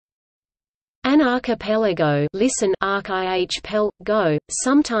An archipelago, listen archipel,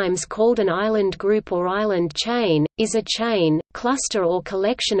 sometimes called an island group or island chain, is a chain, cluster or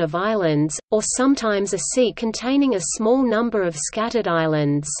collection of islands, or sometimes a sea containing a small number of scattered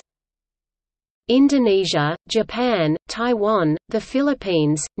islands. Indonesia, Japan, Taiwan, the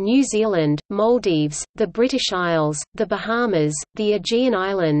Philippines, New Zealand, Maldives, the British Isles, the Bahamas, the Aegean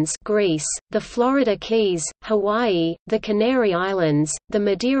Islands, Greece, the Florida Keys, Hawaii, the Canary Islands, the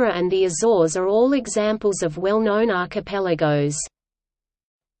Madeira and the Azores are all examples of well-known archipelagos.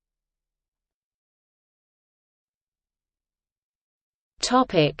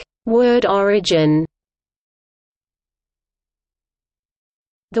 Topic: Word origin.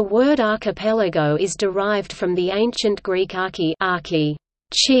 The word archipelago is derived from the ancient Greek archi,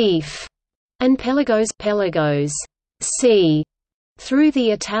 chief, and pelagos, sea, through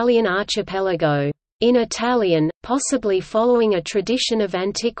the Italian archipelago. In Italian, possibly following a tradition of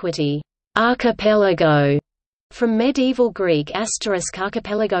antiquity, archipelago from medieval Greek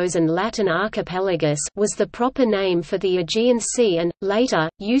 *archipelagos and Latin archipelagus was the proper name for the Aegean Sea, and, later,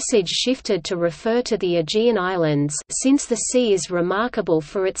 usage shifted to refer to the Aegean Islands since the sea is remarkable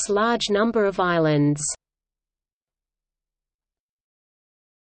for its large number of islands.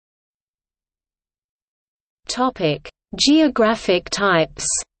 Geographic types.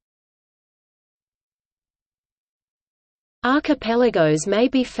 Archipelagos may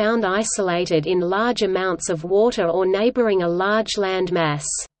be found isolated in large amounts of water or neighbouring a large land mass.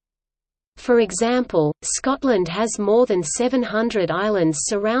 For example, Scotland has more than 700 islands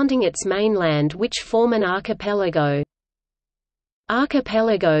surrounding its mainland which form an archipelago.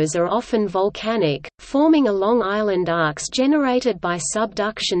 Archipelagos are often volcanic, forming along island arcs generated by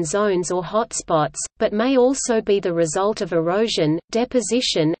subduction zones or hotspots, but may also be the result of erosion,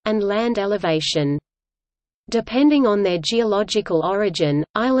 deposition, and land elevation. Depending on their geological origin,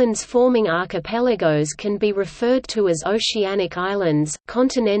 islands forming archipelagos can be referred to as oceanic islands,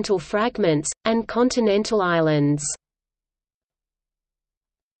 continental fragments, and continental islands.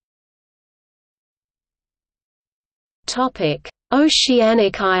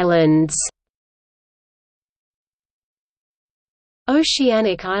 Oceanic islands.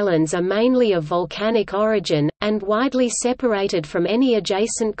 Oceanic islands are mainly of volcanic origin, and widely separated from any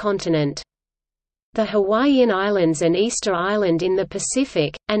adjacent continent. The Hawaiian Islands and Easter Island in the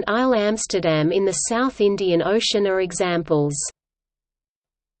Pacific, and Isle Amsterdam in the South Indian Ocean are examples.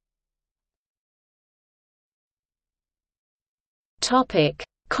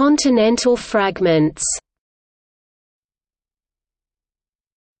 Continental fragments.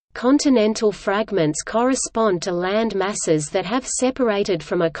 Continental fragments correspond to land masses that have separated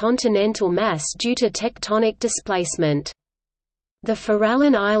from a continental mass due to tectonic displacement. The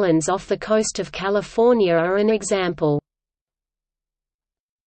Farallon Islands off the coast of California are an example.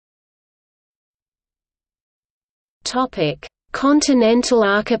 Continental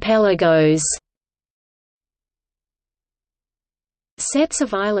archipelagos. Sets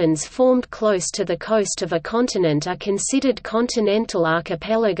of islands formed close to the coast of a continent are considered continental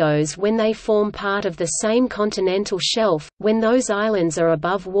archipelagos when they form part of the same continental shelf, when those islands are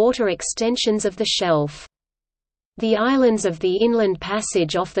above water extensions of the shelf. The islands of the Inland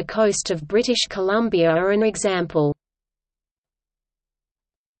Passage off the coast of British Columbia are an example.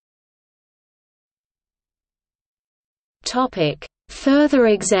 Further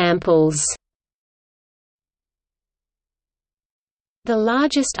examples. The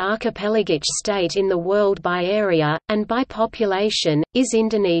largest archipelagic state in the world by area, and by population, is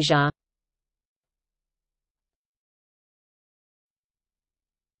Indonesia.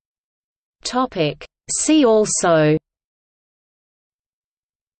 See also: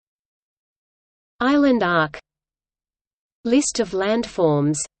 Island arc, List of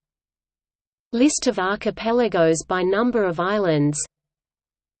landforms, List of archipelagos by number of islands,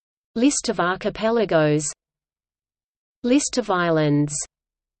 List of archipelagos, List of islands.